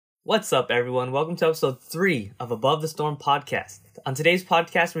What's up, everyone? Welcome to episode 3 of Above the Storm podcast. On today's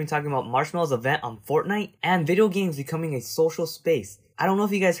podcast, we're going to be talking about Marshmello's event on Fortnite and video games becoming a social space. I don't know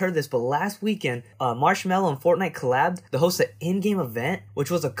if you guys heard this, but last weekend, Marshmello and Fortnite collabed to host an in-game event, which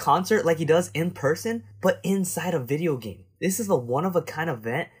was a concert like he does in person, but inside a video game. This is a one-of-a-kind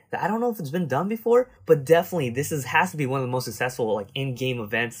event that I don't know if it's been done before, but definitely has to be one of the most successful in-game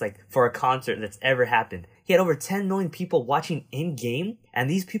events for a concert that's ever happened. He had over 10 million people watching in-game, and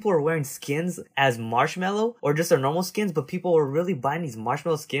these people were wearing skins as Marshmello, or just their normal skins, but people were really buying these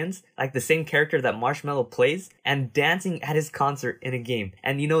Marshmello skins, like the same character that Marshmello plays, and dancing at his concert in a game.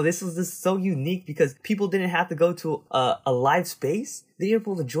 And this was just so unique because people didn't have to go to a live space. They were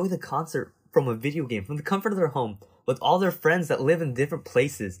able to enjoy the concert from a video game, from the comfort of their home, with all their friends that live in different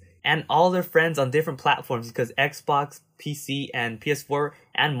places, and all their friends on different platforms because Xbox, PC, and PS4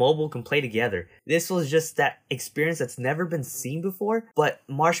 and mobile can play together. This was just that experience that's never been seen before, but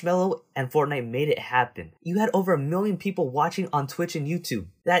Marshmello and Fortnite made it happen. You had over 1 million people watching on Twitch and YouTube.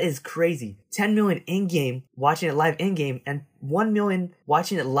 That is crazy. 10 million in-game watching it live in-game, and 1 million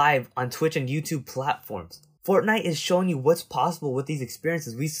watching it live on Twitch and YouTube platforms. Fortnite is showing you what's possible with these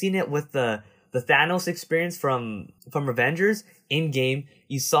experiences. We've seen it with the Thanos experience from Avengers in-game.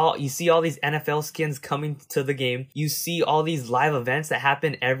 You see all these NFL skins coming to the game. You see all these live events that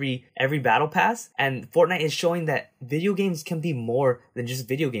happen every battle pass. And Fortnite is showing that video games can be more than just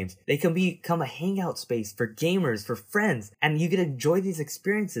video games. They can become a hangout space for gamers, for friends, and you get to enjoy these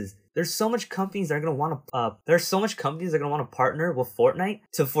experiences. There's so much companies that are gonna want to partner with Fortnite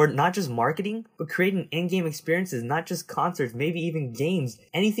for not just marketing, but creating in-game experiences, not just concerts, maybe even games.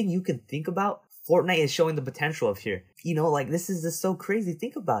 Anything you can think about, Fortnite is showing the potential of here. This is just so crazy.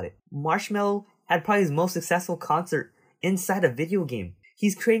 Think about it. Marshmello had probably his most successful concert inside a video game.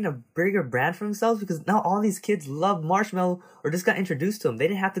 He's creating a bigger brand for himself because now all these kids love Marshmello or just got introduced to him. They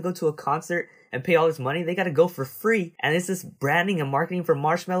didn't have to go to a concert and pay all this money. They got to go for free. And it's this branding and marketing for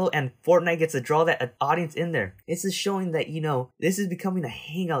Marshmello, and Fortnite gets to draw that audience in there. It's just showing that, this is becoming a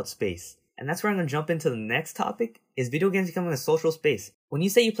hangout space. And that's where I'm going to jump into the next topic, is video games becoming a social space. When you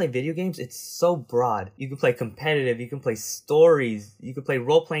say you play video games, it's so broad. You can play competitive, you can play stories, you can play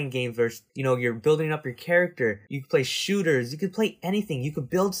role-playing games where, you're building up your character. You can play shooters, you can play anything, you can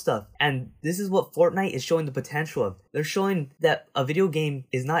build stuff. And this is what Fortnite is showing the potential of. They're showing that a video game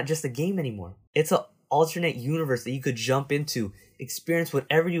is not just a game anymore. It's an alternate universe that you could jump into, experience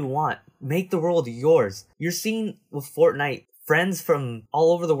whatever you want, make the world yours. You're seeing with Fortnite friends from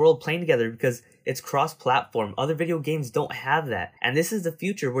all over the world playing together because it's cross-platform. Other video games don't have that. And this is the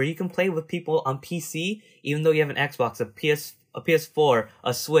future where you can play with people on PC, even though you have an Xbox, a PS4,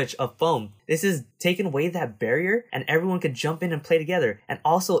 a Switch, a phone. This is taking away that barrier, and everyone can jump in and play together. And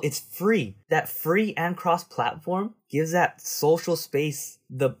also, it's free. That free and cross-platform gives that social space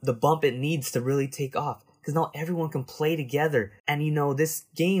the bump it needs to really take off. Because now everyone can play together. And this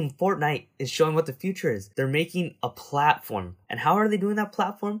game, Fortnite, is showing what the future is. They're making a platform. And how are they doing that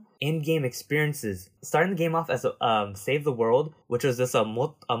platform? In-game experiences. Starting the game off as a Save the World, which was just a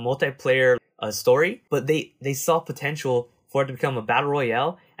multiplayer story. But they saw potential for it to become a battle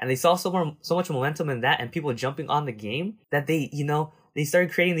royale. And they saw so much momentum in that and people jumping on the game that they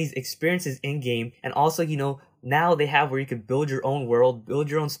started creating these experiences in-game. And also, now they have where you can build your own world, build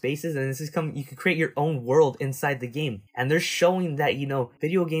your own spaces, and you can create your own world inside the game. And they're showing that,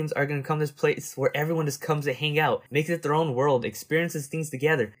 video games are going to come to this place where everyone just comes to hang out, makes it their own world, experiences things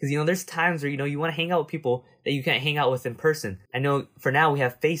together. Because, there's times where, you want to hang out with people that you can't hang out with in person. I know for now we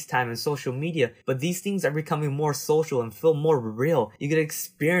have FaceTime and social media, but these things are becoming more social and feel more real. You get to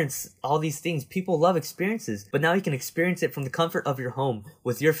experience all these things. People love experiences, but now you can experience it from the comfort of your home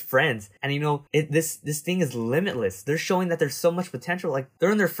with your friends. And this thing is limitless. They're showing that there's so much potential.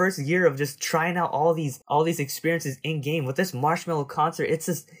 They're in their first year of just trying out all these experiences in game with this Marshmello concert.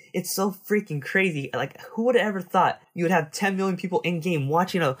 It's so freaking crazy. Who would have ever thought you would have 10 million people in game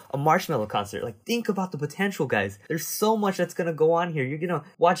watching a Marshmello concert? Think about the potential, guys. There's so much that's gonna go on here. You're gonna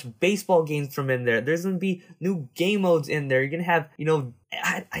watch baseball games from in there. There's gonna be new game modes in there. You're gonna have, we can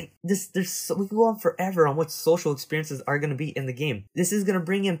go on forever on what social experiences are gonna be in the game. This is gonna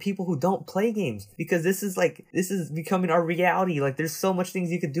bring in people who don't play games because this is becoming our reality. There's so much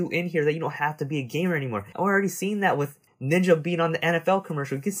things you could do in here that you don't have to be a gamer anymore. And we're already seeing that with Ninja being on the NFL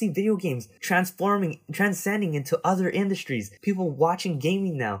commercial. You can see video games transcending into other industries. People watching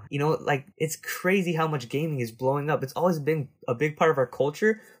gaming now. It's crazy how much gaming is blowing up. It's always been a big part of our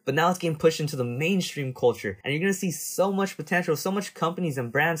culture, but now it's getting pushed into the mainstream culture. And you're going to see so much potential, so much companies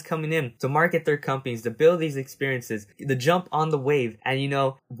and brands coming in to market their companies, to build these experiences, to jump on the wave. And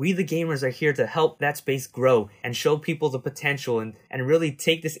we the gamers are here to help that space grow and show people the potential and really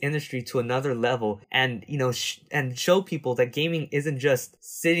take this industry to another level. And, and show people that gaming isn't just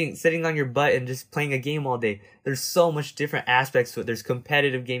sitting on your butt and just playing a game all day. There's so much different aspects to it. There's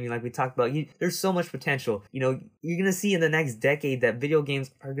competitive gaming, like we talked about. There's so much potential. You're going to see in the next decade that video games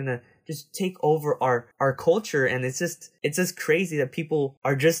are going to just take over our culture. And it's just crazy that people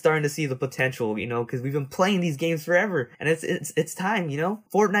are just starting to see the potential, because we've been playing these games forever, and it's time.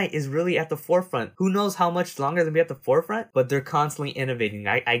 Fortnite is really at the forefront. Who knows how much longer they'll be at the forefront, but they're constantly innovating.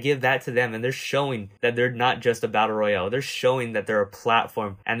 I give that to them, and they're showing that they're not just a battle royale. They're showing that they're a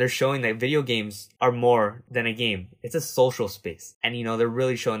platform, and they're showing that video games are more than a game. It's a social space, and they're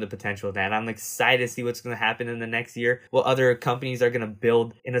really showing the potential of that. I'm excited to see what's going to happen in the next year, what other companies are going to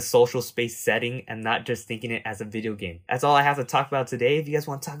build in a social space setting and not just thinking it as a video game. That's all I have to talk about today. If you guys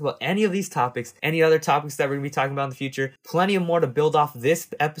want to talk about any of these topics, any other topics that we're going to be talking about in the future, plenty of more to build off this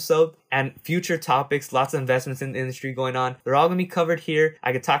episode and future topics, lots of investments in the industry going on. They're all going to be covered here.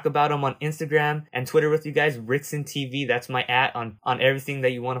 I could talk about them on Instagram and Twitter with you guys. Rickson TV, that's my @ on everything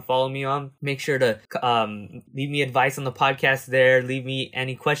that you want to follow me on. Make sure to leave me advice on the podcast there. Leave me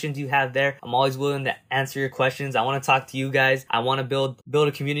any questions you have there. I'm always willing to answer your questions. I want to talk to you guys. I want to build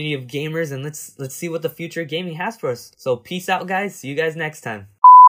a community of gamers, and let's see what the future of gaming has for us. So peace out, guys. See you guys next time.